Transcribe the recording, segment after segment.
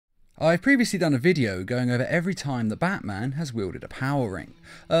I've previously done a video going over every time that Batman has wielded a power ring,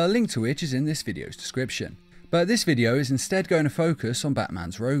 a link to which is in this video's description. But this video is instead going to focus on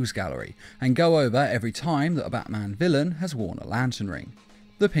Batman's rogues gallery, and go over every time that a Batman villain has worn a lantern ring.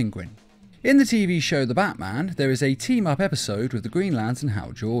 The Penguin. In the TV show The Batman, there is a team-up episode with the Green Lantern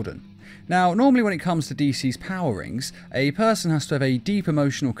Hal Jordan. Now, normally when it comes to DC's power rings, a person has to have a deep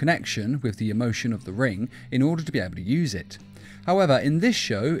emotional connection with the emotion of the ring in order to be able to use it. However, in this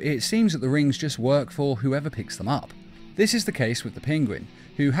show, it seems that the rings just work for whoever picks them up. This is the case with the Penguin,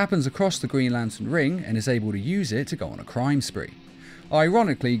 who happens across the Green Lantern ring and is able to use it to go on a crime spree.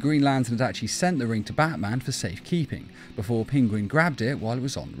 Ironically, Green Lantern had actually sent the ring to Batman for safekeeping, before Penguin grabbed it while it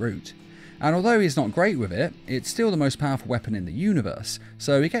was en route. And although he's not great with it, it's still the most powerful weapon in the universe,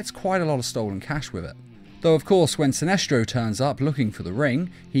 so he gets quite a lot of stolen cash with it. Though of course when Sinestro turns up looking for the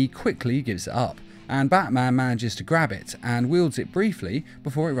ring, he quickly gives it up, and Batman manages to grab it and wields it briefly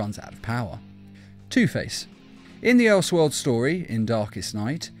before it runs out of power. Two-Face. In the Elseworld story, in Darkest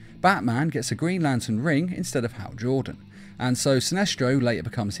Night, Batman gets a Green Lantern ring instead of Hal Jordan, and so Sinestro later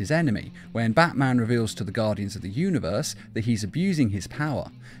becomes his enemy when Batman reveals to the Guardians of the Universe that he's abusing his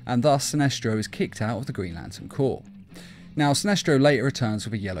power, and thus Sinestro is kicked out of the Green Lantern Corps. Now Sinestro later returns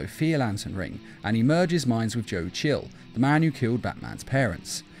with a yellow Fear Lantern ring, and he merges minds with Joe Chill, the man who killed Batman's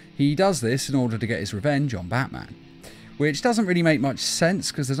parents. He does this in order to get his revenge on Batman. Which doesn't really make much sense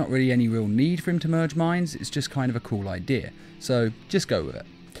because there's not really any real need for him to merge minds, it's just kind of a cool idea, so just go with it.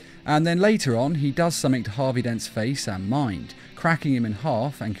 And then later on, he does something to Harvey Dent's face and mind, cracking him in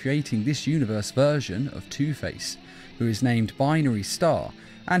half and creating this universe version of Two-Face, who is named Binary Star,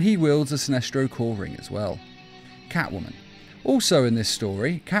 and he wields a Sinestro Corps ring as well. Catwoman. Also in this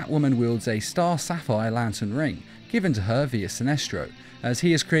story, Catwoman wields a Star Sapphire Lantern ring, given to her via Sinestro, as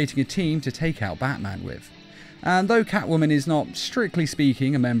he is creating a team to take out Batman with. And though Catwoman is not, strictly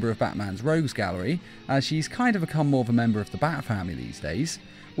speaking, a member of Batman's rogues gallery, as she's kind of become more of a member of the Bat family these days,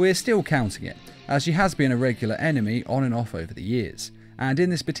 we're still counting it, as she has been a regular enemy on and off over the years, and in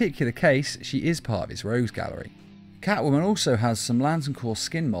this particular case, she is part of his rogues gallery. Catwoman also has some Lantern Corps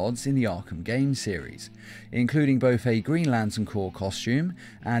skin mods in the Arkham game series, including both a Green Lantern Corps costume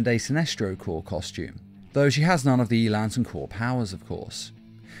and a Sinestro Corps costume, though she has none of the Lantern Corps powers of course.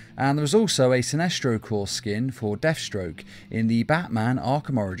 And there is also a Sinestro Corps skin for Deathstroke in the Batman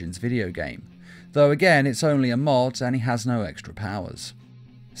Arkham Origins video game, though again it's only a mod and he has no extra powers.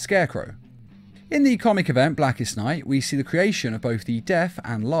 Scarecrow. In the comic event Blackest Night, we see the creation of both the Death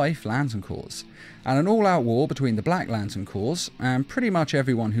and Life Lantern Corps, and an all-out war between the Black Lantern Corps and pretty much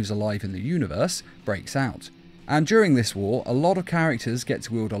everyone who's alive in the universe breaks out. And during this war, a lot of characters get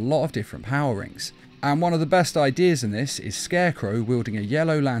to wield a lot of different power rings, and one of the best ideas in this is Scarecrow wielding a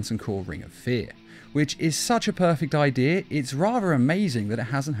yellow Lantern Corps Ring of Fear, which is such a perfect idea, it's rather amazing that it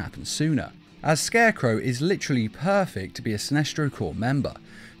hasn't happened sooner, as Scarecrow is literally perfect to be a Sinestro Corps member,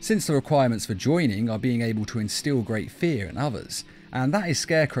 since the requirements for joining are being able to instill great fear in others, and that is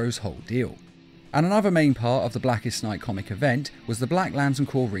Scarecrow's whole deal. And another main part of the Blackest Night comic event was the Black Lantern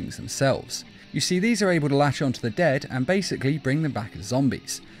Corps rings themselves. You see, these are able to latch onto the dead and basically bring them back as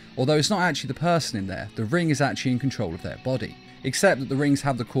zombies. Although it's not actually the person in there, the ring is actually in control of their body, except that the rings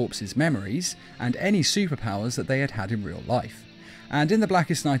have the corpse's memories and any superpowers that they had had in real life. And in the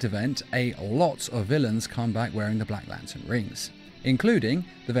Blackest Night event, a lot of villains come back wearing the Black Lantern rings, including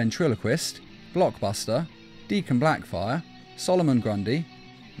the Ventriloquist, Blockbuster, Deacon Blackfire, Solomon Grundy,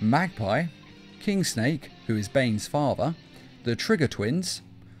 Magpie, King Snake, who is Bane's father, the Trigger Twins,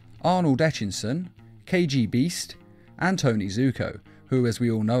 Arnold Etchinson, KG Beast, and Tony Zuko, who, as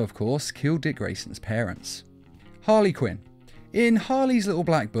we all know of course, killed Dick Grayson's parents. Harley Quinn. In Harley's Little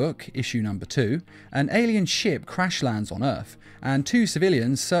Black Book, issue number 2, an alien ship crash lands on Earth, and 2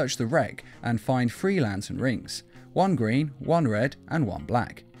 civilians search the wreck and find 3 lantern rings, 1 green, 1 red, and 1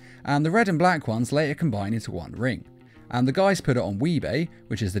 black. And the red and black ones later combine into 1 ring. And the guys put it on Weebay,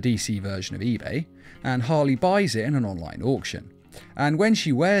 which is the DC version of eBay, and Harley buys it in an online auction. And when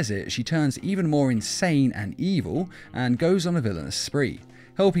she wears it, she turns even more insane and evil and goes on a villainous spree,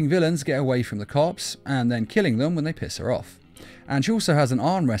 helping villains get away from the cops and then killing them when they piss her off. And she also has an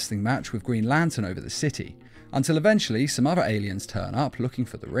arm wrestling match with Green Lantern over the city, until eventually some other aliens turn up looking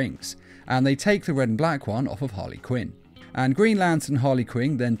for the rings, and they take the red and black one off of Harley Quinn. And Green Lantern and Harley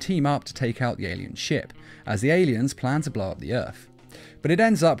Quinn then team up to take out the alien ship, as the aliens plan to blow up the Earth. But it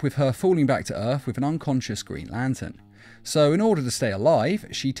ends up with her falling back to Earth with an unconscious Green Lantern. So in order to stay alive,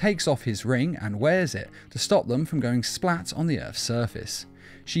 she takes off his ring and wears it to stop them from going splat on the Earth's surface.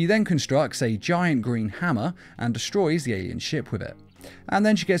 She then constructs a giant green hammer and destroys the alien ship with it. And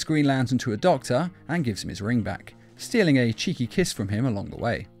then she gets Green Lantern to a doctor and gives him his ring back, stealing a cheeky kiss from him along the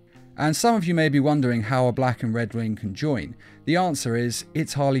way. And some of you may be wondering how a black and red ring can join. The answer is,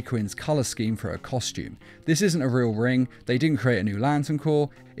 it's Harley Quinn's colour scheme for her costume. This isn't a real ring, they didn't create a new lantern core,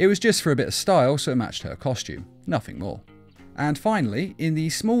 it was just for a bit of style so it matched her costume, nothing more. And finally, in the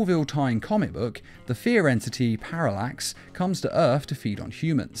Smallville tie-in comic book, the fear entity Parallax comes to Earth to feed on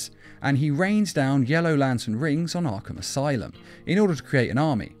humans, and he rains down yellow lantern rings on Arkham Asylum in order to create an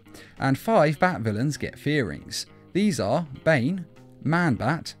army, and 5 Bat villains get fear rings. These are Bane,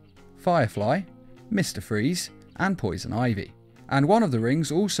 Man-Bat, Firefly, Mr. Freeze, and Poison Ivy. And one of the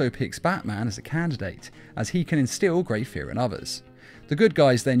rings also picks Batman as a candidate, as he can instill great fear in others. The good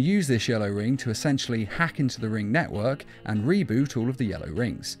guys then use this yellow ring to essentially hack into the ring network and reboot all of the yellow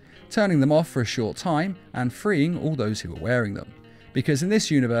rings, turning them off for a short time and freeing all those who are wearing them. Because in this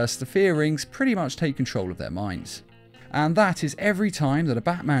universe, the fear rings pretty much take control of their minds. And that is every time that a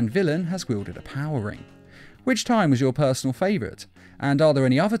Batman villain has wielded a power ring. Which time was your personal favourite? And are there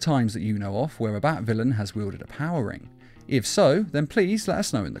any other times that you know of where a Bat villain has wielded a power ring? If so, then please let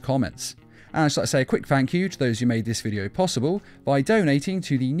us know in the comments. And I'd just like to say a quick thank you to those who made this video possible by donating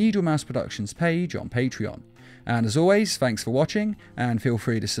to the Needle Mouse Productions page on Patreon. And as always, thanks for watching, and feel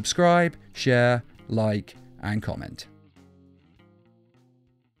free to subscribe, share, like, and comment.